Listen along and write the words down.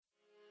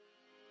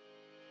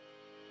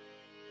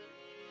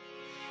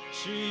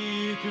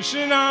Shri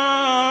Krishna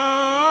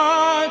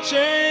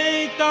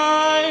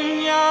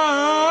Chaitanya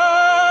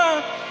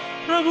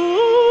Prabhu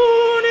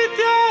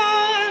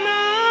Nityananda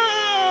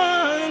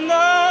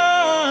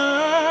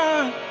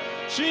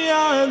Shri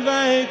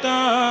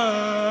Advaita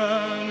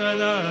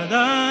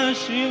Gadadhar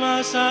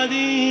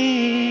Srivasadi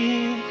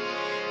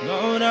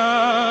Gaura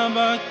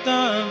Bhakta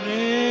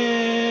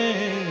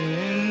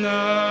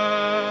Vrinda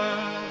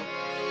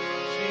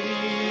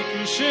Shri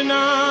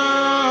Krishna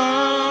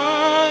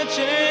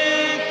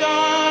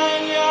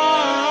Chaitanya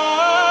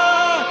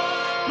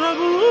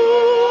Prabhu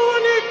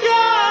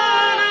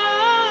Nityananda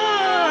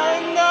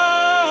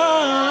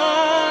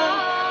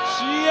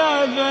Shri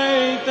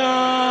Advaita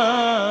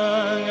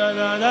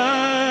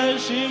Gadadhar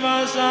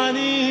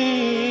Srivasadi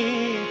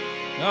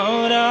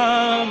Gaura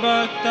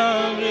Bhakta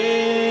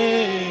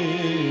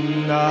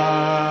Vrinda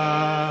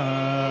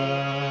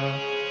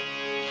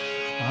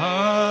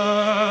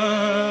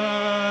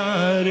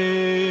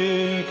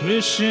Hare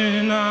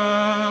Krishna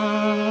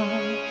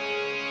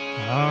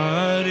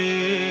Hare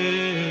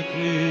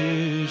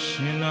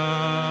Krishna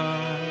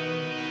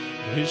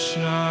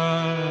Krishna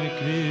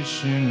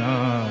Krishna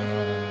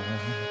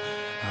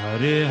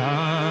Hare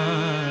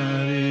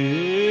Hare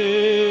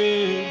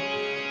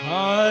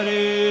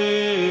Hare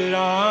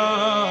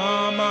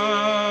Rama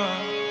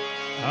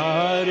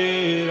Hare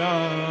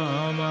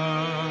Rama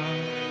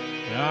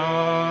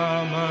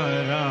Rama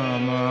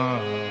Rama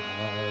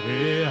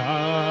Hare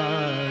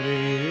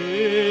Hare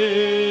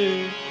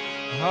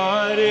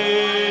Hare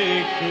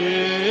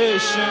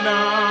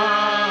Krishna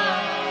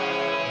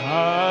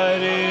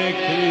Hare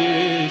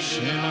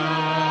Krishna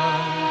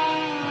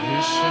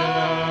Krishna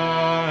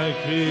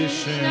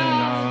Krishna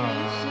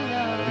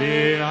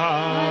Hare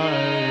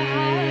Hare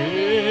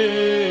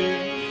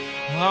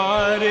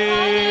Hare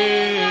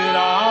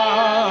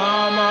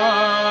Rama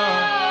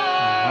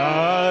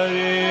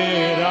Hare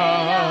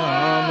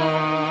Rama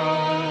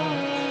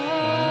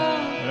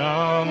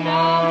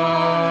Rama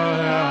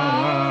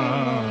Rama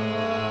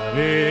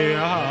Hare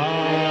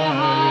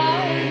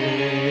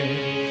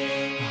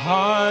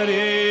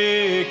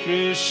Hare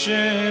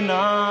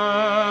Krishna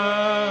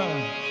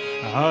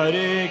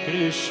Hare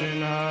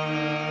Krishna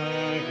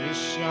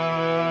Krishna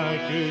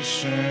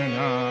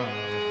Krishna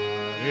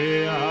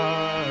Hare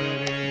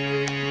Hare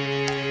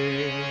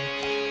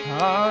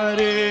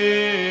Hare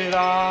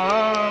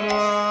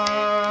Rama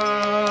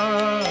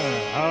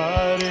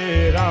Hare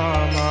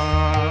Rama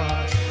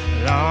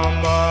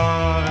Rama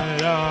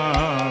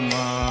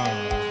Rama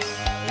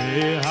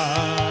Hare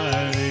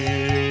Hare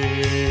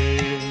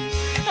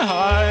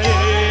Hare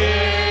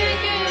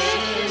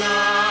Krishna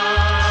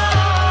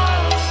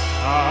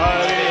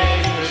Hare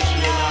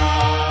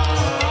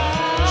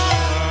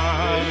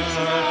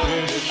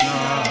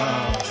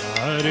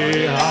Hare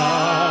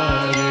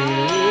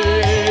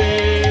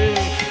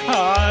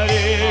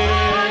Hare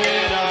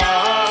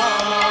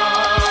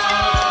Rama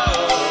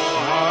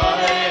Hare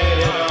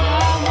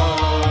Rama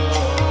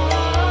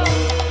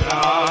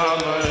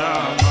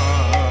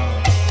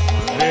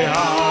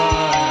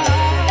Rama Rama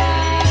Hare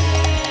Hare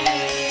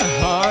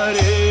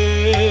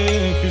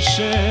Hare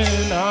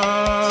Krishna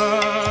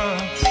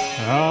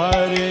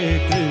Hare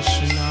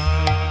Krishna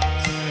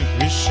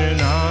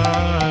Krishna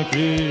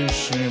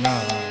Krishna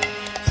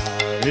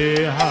Hare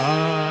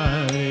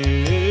Hare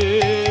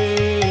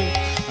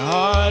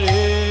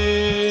Hare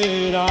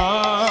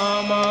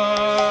Rama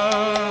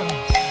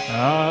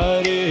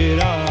Hare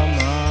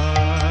Rama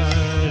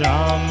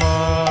Rama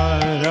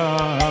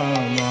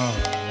Rama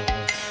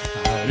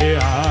Hare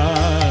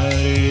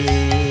Hare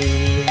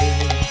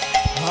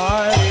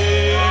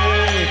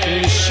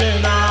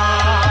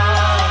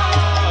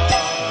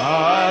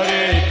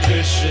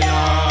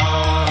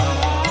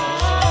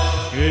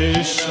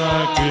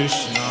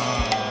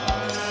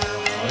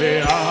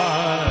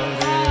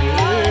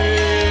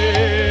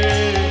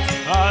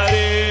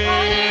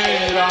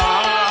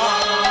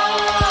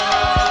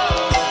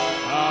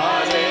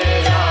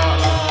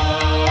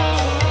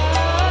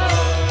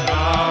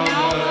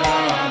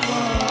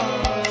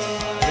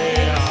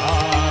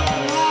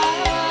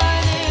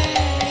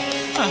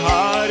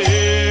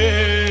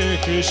Hare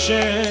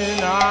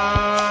Krishna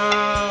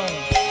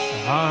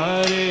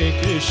Hare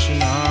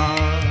Krishna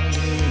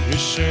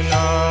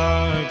Krishna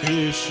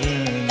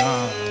Krishna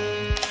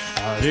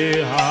Hare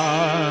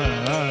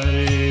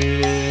Hare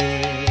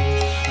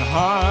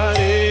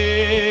Hare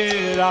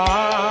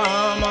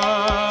Rama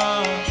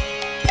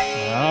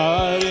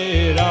Hare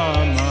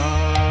Rama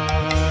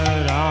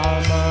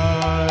Rama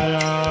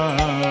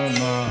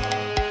Rama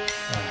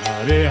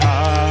Hare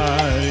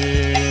Hare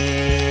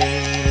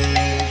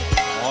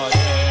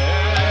Hare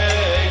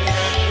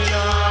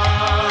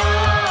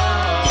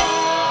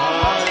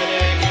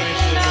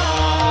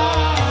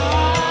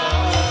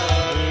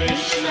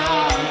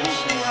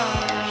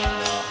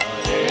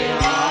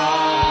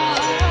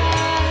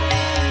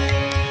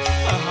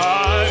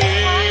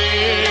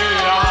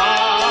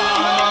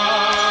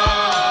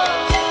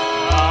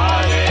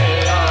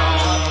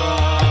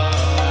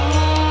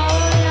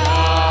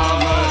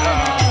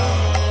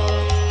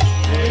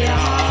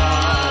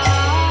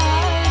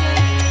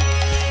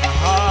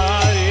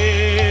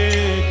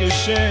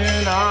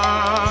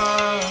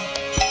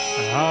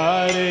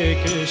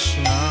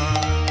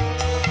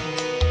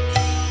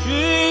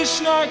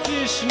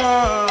Krishna,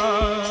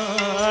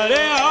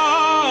 Hare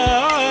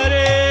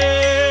Hare,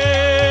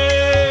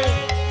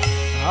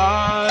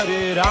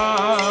 Hare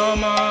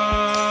Rama,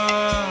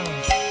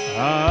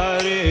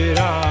 Hare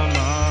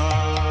Rama,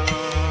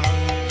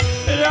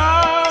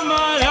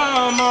 Rama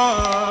Rama,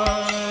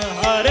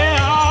 Hare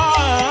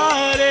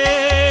Hare,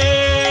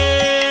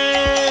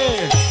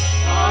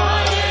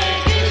 Hare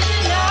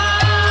Krishna,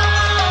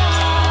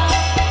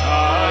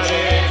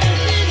 Hare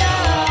Krishna,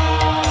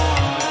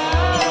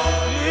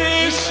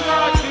 Krishna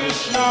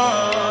Krishna,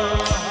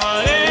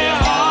 Hare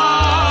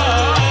Hare,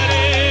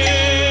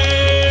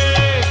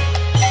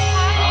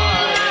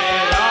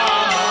 Hare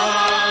Rama,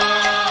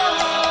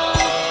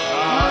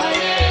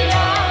 Hare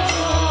Rama,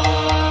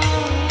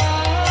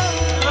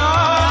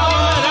 Rama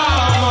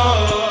Rama,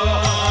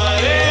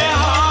 Hare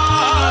Hare,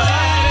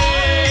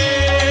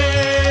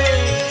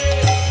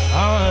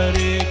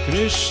 Hare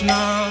Krishna,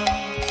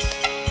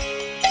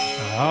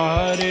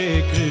 Hare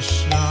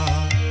Krishna,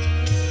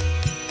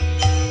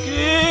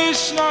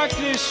 Krishna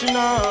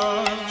Krishna,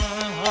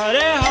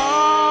 Hare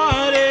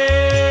Hare,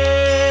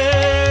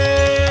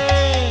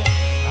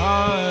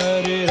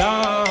 Hare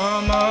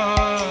Rama,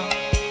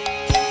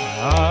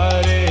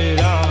 Hare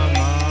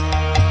Rama,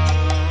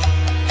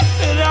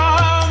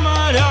 Rama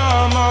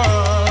Rama,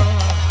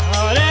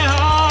 Hare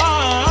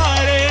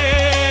Hare,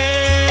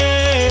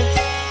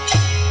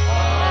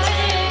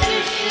 Hare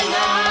Krishna,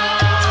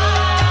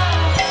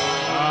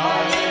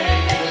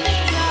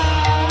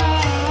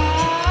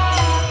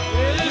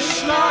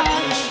 Krishna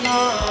Krishna,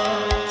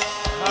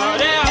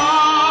 Hare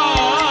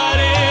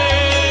Hare,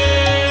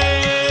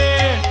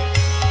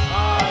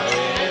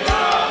 Hare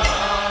Rama,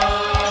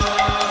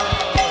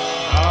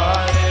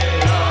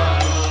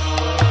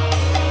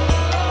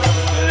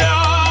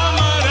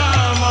 Rama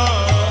Rama,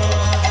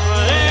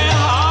 Hare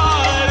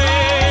Hare,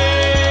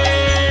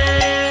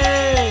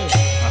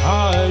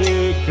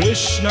 Hare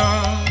Krishna,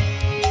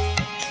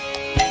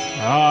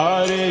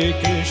 Hare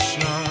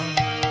Krishna,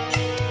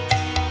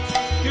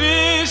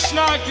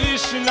 Krishna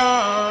Krishna,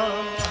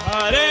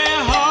 Hare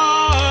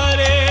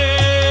Hare,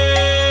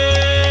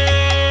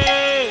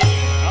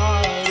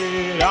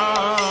 Hare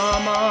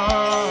Rama,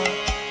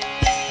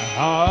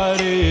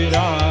 Hare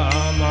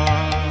Rama,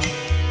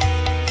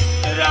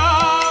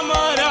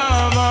 Rama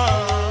Rama,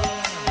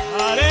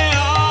 Hare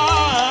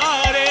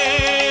Hare,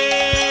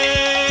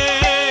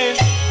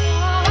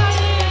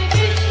 Hare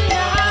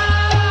Krishna,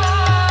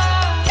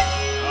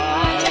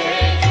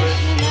 Hare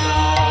Krishna,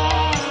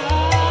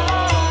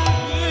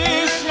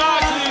 Krishna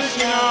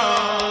Krishna,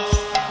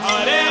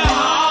 Hare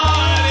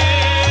Hare,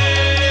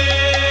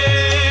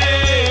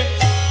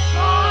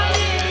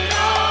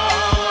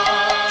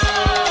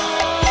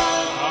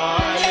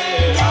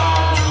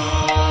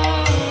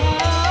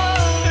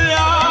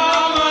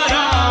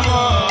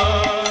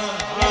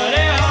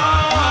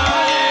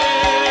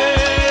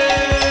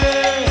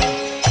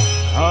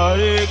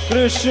 Hare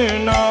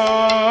Krishna,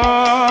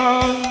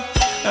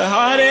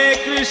 Hare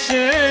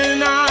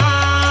Krishna,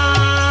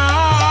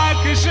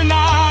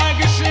 Krishna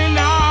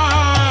Krishna,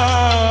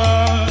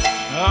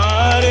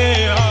 Hare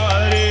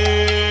Hare,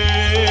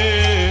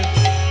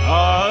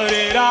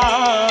 Hare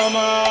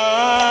Rama,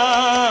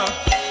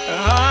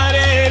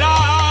 Hare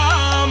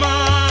Rama,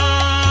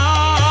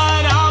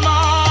 Rama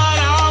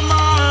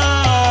Rama,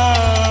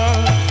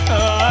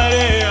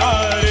 Hare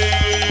Hare,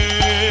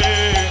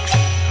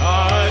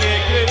 Hare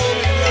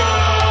Krishna,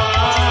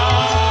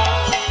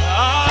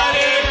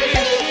 Hare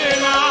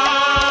Krishna,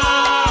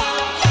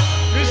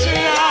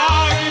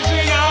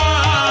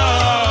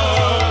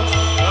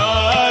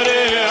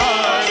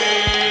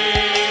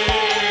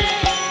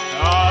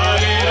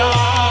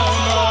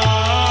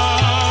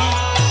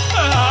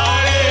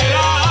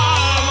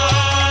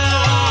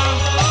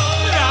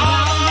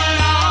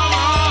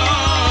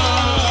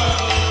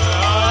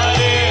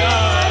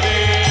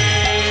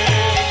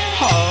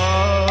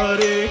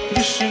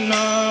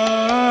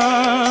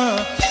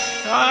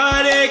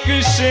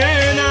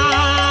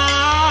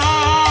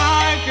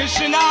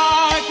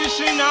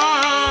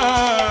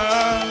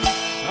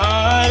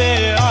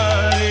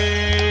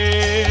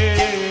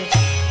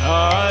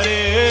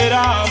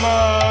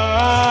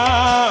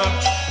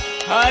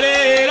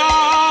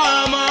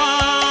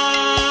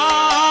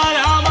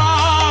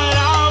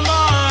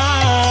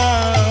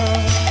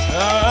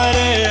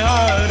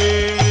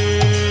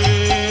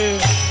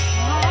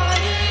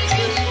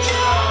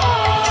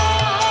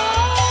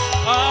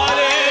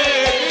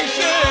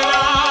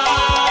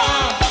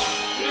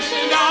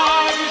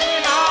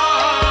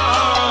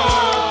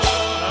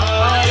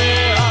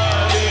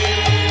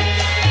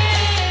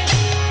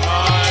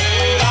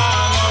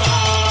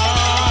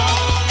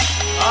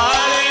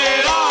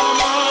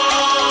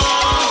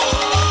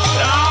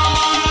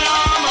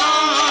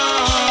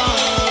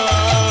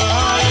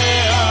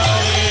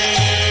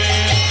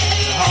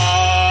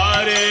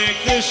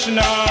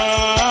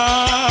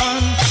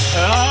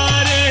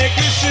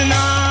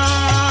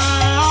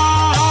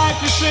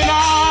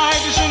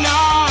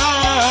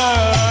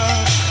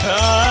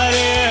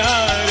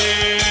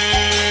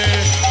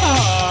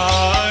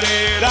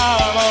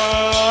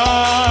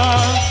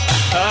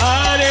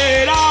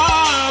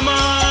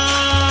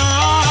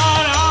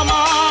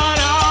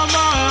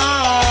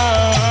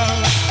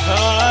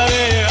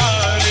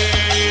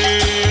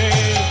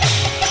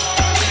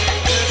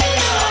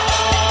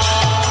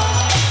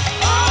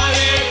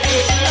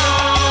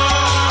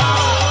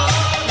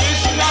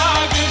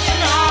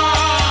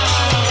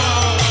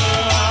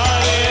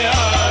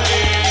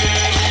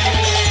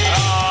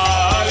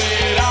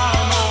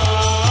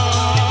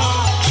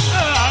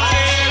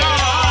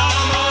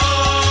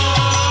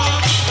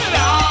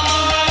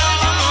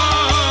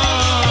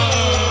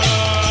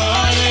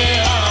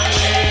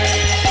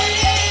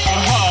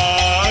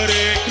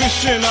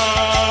 Krishna,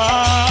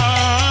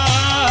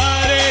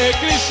 Hare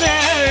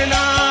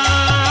Krishna,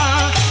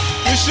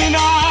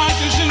 Krishna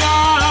Krishna,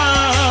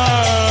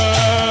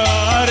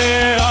 Hare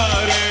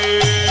Hare,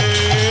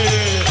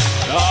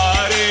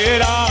 Hare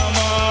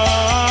Rama,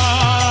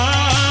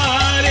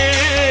 Hare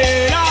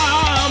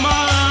Rama,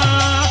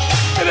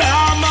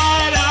 Rama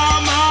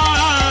Rama,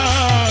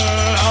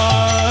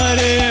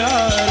 Hare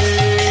Hare.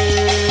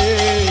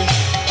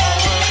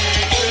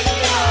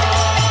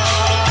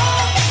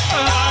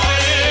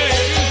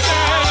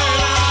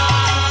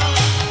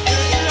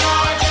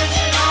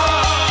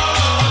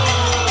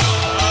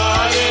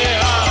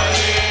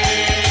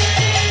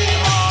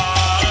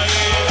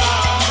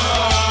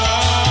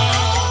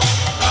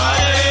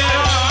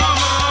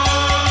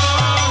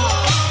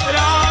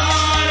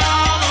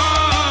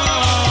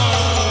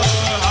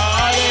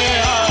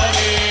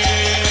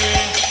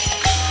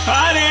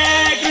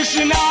 Hare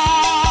Krishna,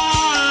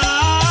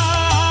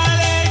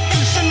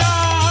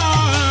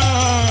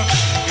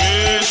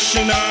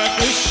 Krishna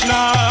Krishna,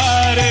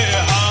 Hare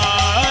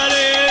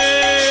Hare,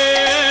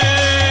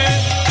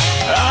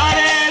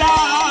 Hare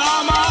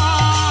Rama,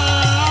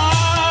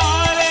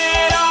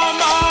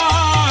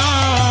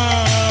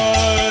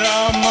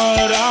 Rama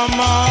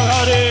Rama,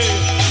 Hare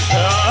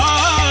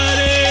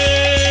Hare,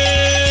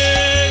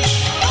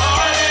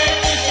 Hare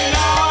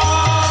Krishna,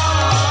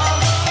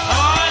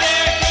 Hare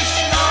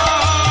Krishna, Krishna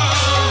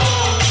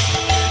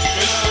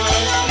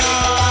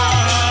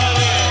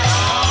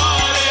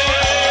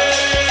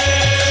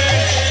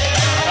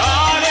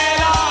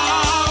Hare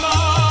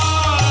Hare,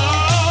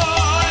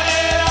 Hare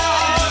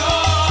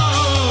Rama,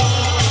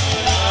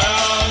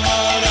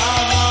 Rama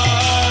Rama,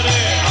 Hare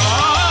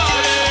Hare,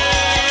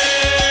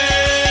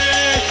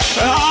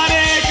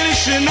 Hare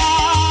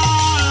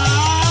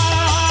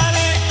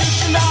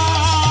Krishna,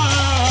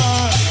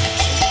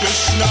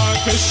 Krishna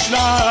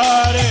Krishna,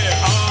 Hare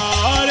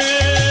Hare,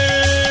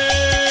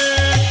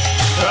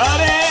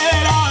 Hare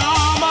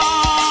Rama,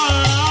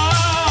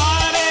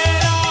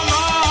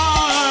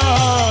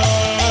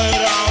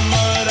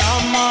 Rama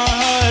Rama,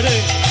 Hare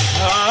Hare,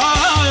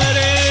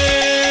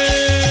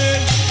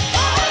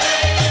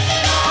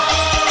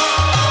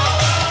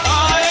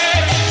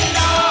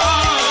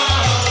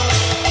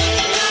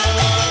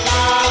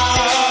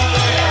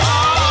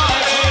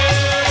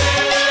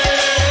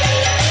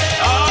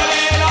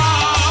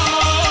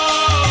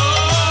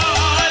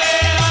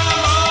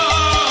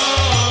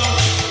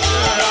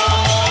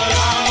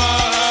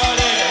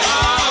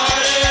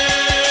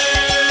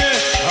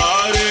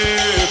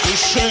 Hare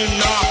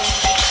Krishna,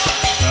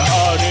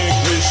 Hare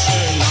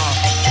Krishna,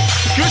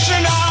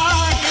 Krishna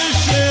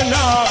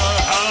Krishna,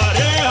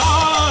 Hare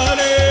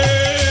Hare,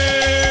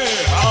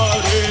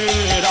 Hare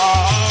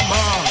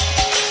Rama,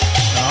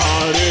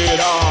 Hare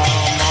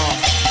Rama,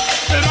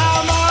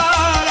 Rama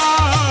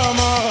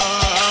Rama,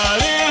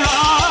 Hare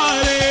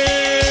Hare.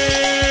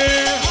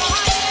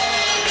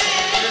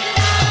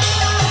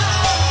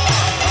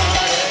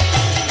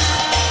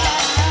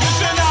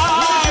 Krishna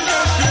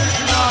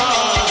Krishna,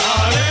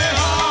 Hare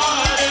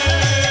Hare,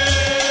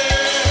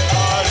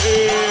 Hare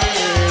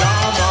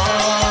Rama,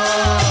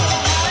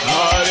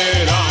 Hare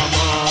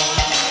Rama,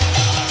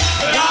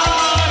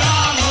 Rama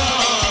Rama,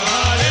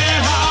 Hare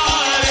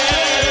Hare,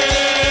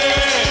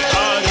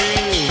 Hare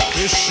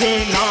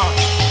Krishna,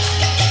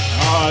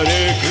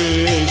 Hare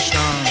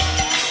Krishna,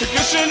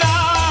 Krishna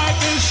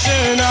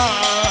Krishna,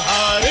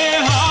 Hare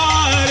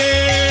Hare,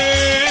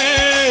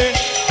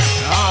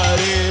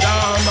 Hare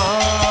Rama,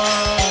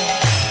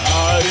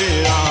 Hare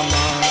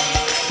Rama,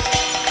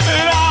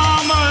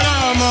 Rama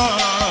Rama,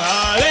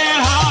 Hare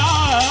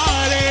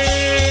Hare.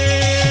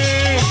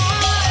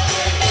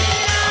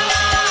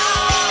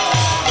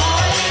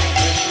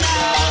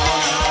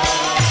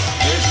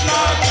 Krishna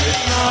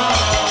Krishna,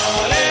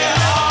 Hare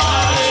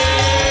Hare,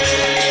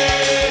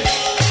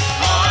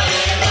 Hare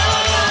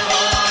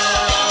Rama,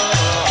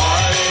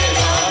 Hare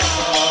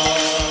Rama,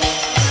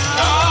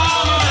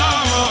 Rama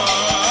Rama,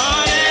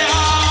 Hare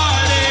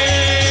Hare,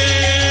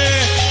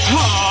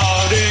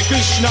 Hare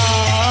Krishna,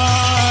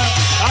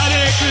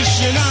 Hare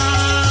Krishna,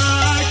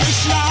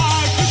 Krishna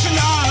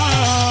Krishna,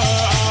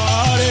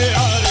 Hare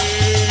Hare,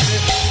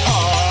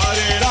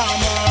 Hare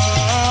Rama,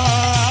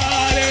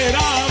 Hare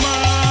Rama,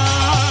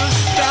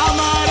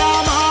 Rama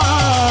Rama,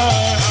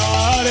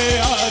 Hare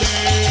Hare,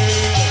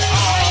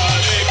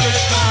 Hare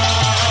Krishna,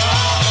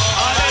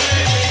 Hare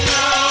Krishna,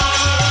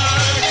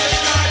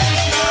 Krishna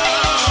Krishna,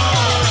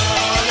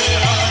 Hare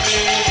Hare,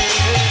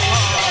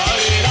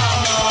 Hare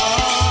Rama,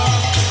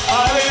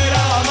 Hare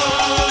Rama,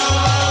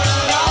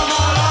 Rama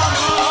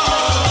Rama,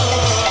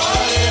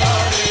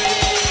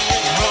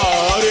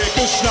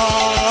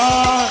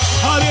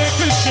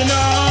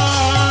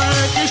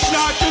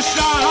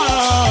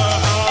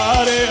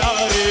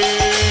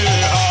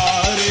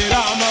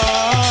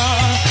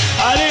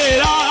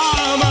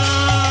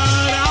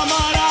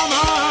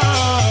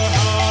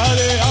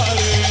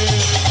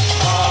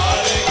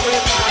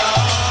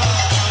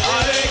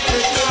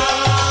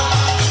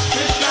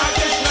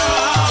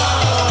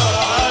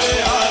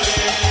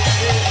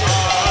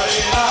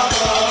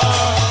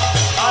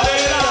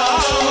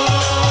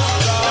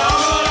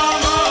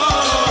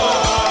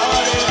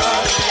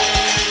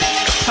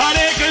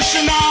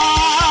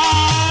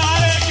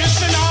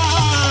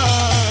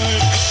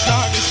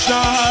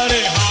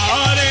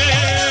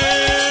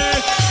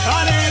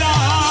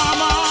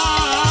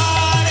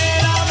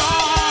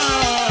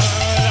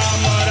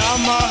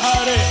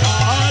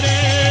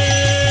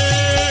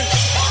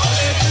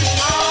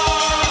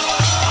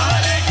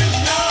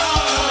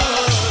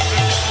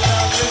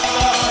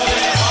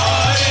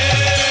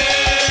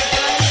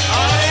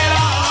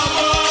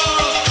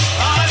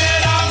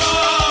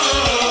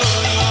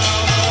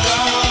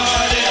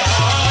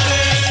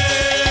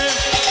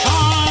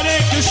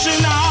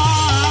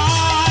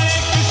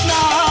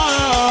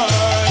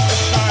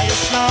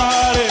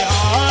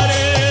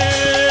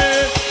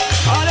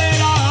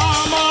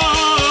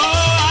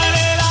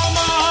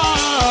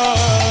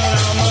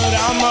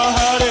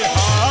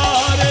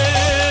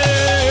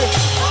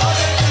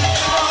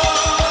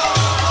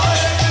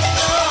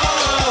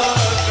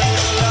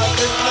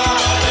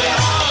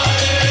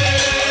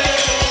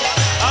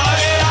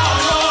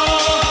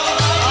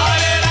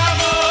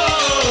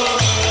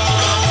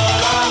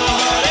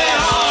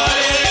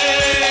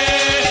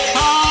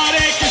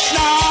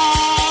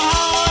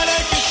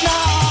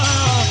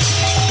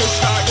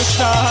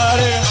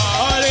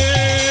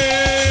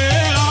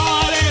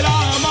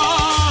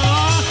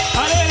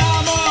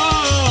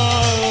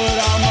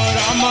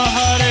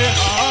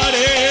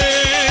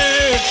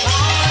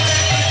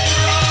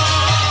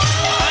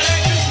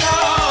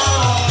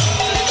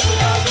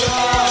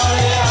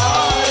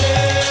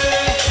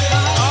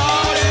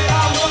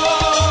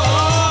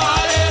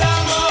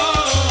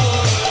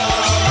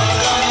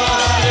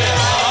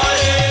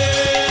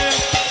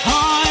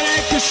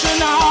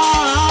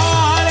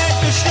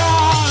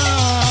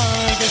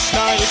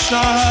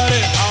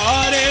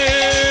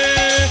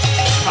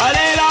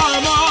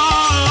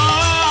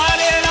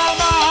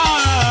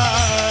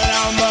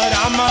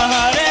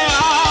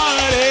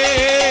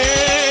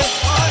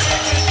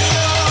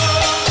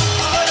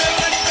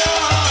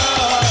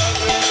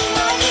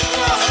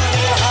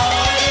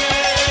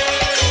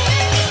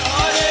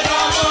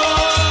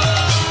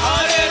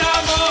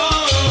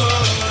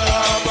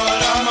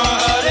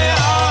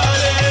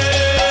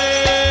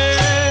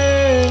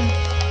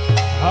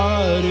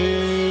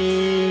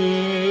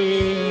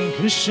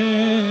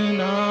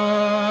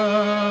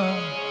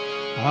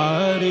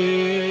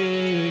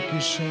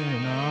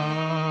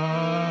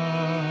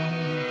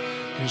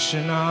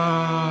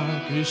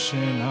 Krishna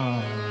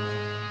Krishna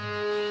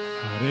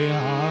Hare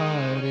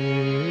Hare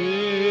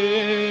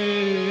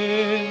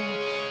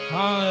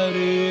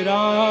Hare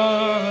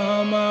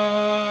Rama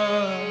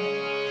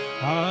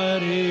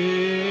Hare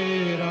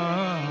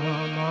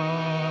Rama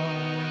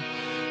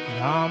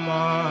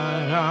Rama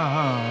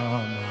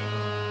Rama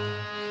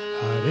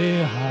Hare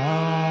Hare